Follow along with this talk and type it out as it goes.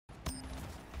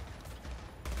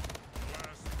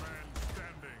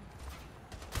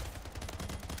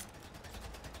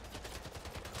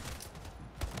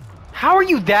How are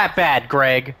you that bad,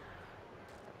 Greg?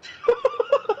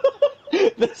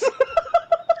 This...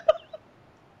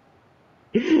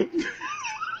 That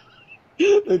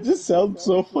just sounds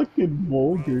so fucking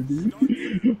vulgar,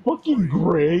 dude. Fucking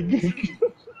Greg.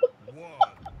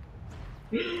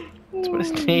 That's what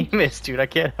his name is, dude. I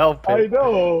can't help it. I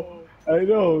know,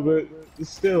 but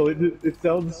still, it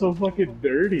sounds so fucking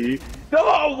dirty.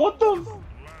 No, what the?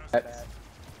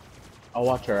 I'll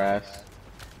watch her ass.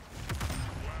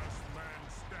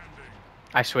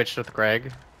 I switched with Greg.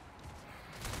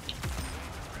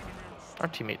 Our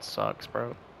teammate sucks,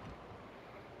 bro.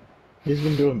 He's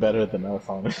been doing better than us,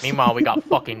 honestly. Meanwhile, we got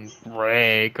fucking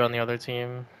Greg on the other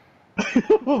team.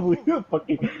 We got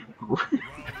fucking. 3,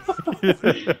 2,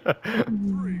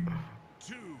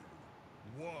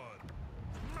 1.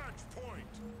 Match point.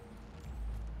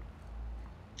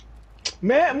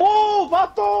 Man, move,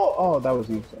 vato! Oh, that was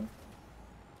you, sir.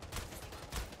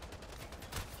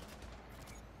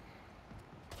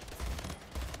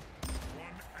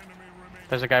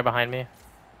 There's a guy behind me.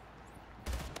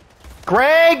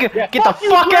 Greg! Yeah, Get the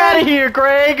fuck Greg! out of here,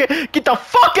 Greg! Get the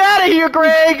fuck out of here,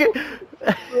 Greg!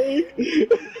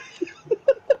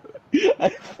 I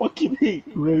fucking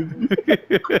hate Greg.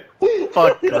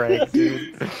 Fuck Greg,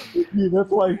 dude. Dude, that's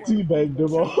why I teabagged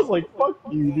him. I was like, fuck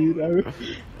you, dude. I'm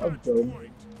done.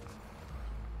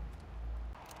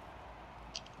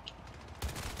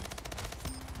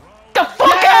 Get the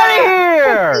fuck out of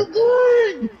here!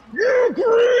 Greg! Yeah,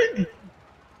 Greg!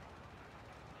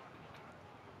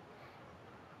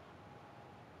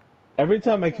 Every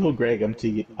time I kill Greg, I'm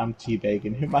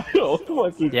teabagging him. I don't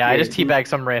fucking Yeah, I just care, dude. teabagged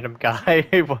some random guy.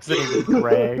 It wasn't even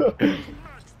Greg.